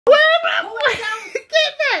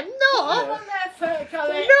What?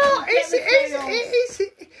 No, it's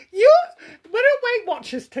you. We're Weight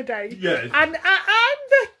Watchers today. Yes. And I'm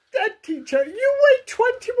the teacher. You weighed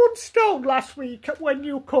 21 stone last week when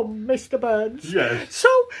you come, Mr. Burns. Yes. So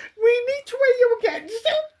we need to weigh you again. So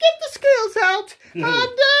get the scales out. And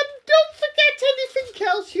don't forget anything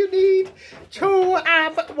else you need to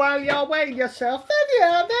have while you're weighing yourself. There you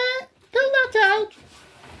are, there. Pull that out.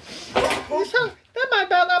 So, never mind,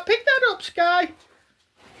 Bella. Pick that up, Sky.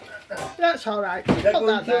 That's all right. Put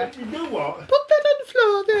that there. You do what? Put that on the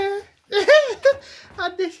floor there.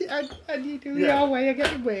 and you do your way of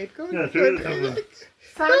getting weighed. Go Yeah, good. do it.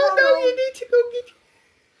 No, you need to go get.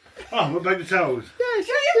 Oh, what about the towels? Yes.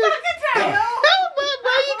 You back a tail? Oh,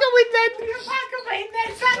 where are you going then? You back a in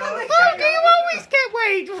there, stand on the Oh, do you always get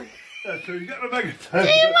weighed? Yeah, so you get my bag of Do towels.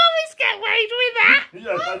 you always get weighed with that?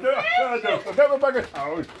 Yes, I do. I get my bag of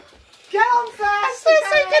towels. Get on first. So you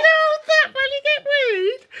can hold that when you get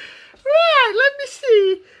weighed. Right, let me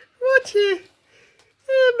see. What you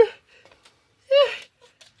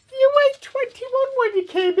weighed 21 when you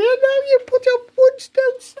came here. Now you put up 1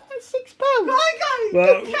 stone 6 pounds.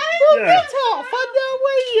 Well, Get off and now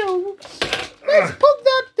weigh you. Let's put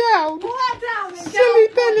that down. Pull that down and Silly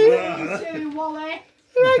get Billy. on. Silly Wally.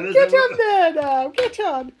 Right, get on there now. Get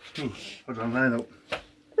on. Hold on, line up.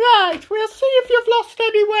 Right, we'll see if you've lost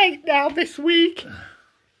any weight now this week.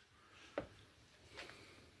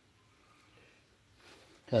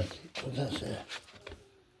 What's that?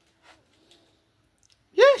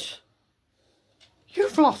 Yes.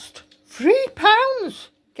 You've lost 3 pounds,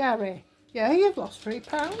 Gary. Yeah, you've lost 3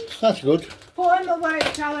 pounds. That's good. Put in the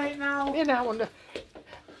weight challenge now. You know, and,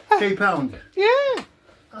 £3. yeah.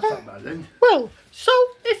 That's not bad then. Well, so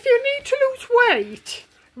if you need to lose weight,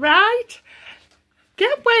 right,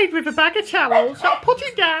 get weighed with a bag of towels and put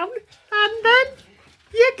it down, and then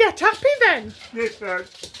you get happy then. Yes, sir.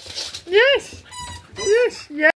 Yes.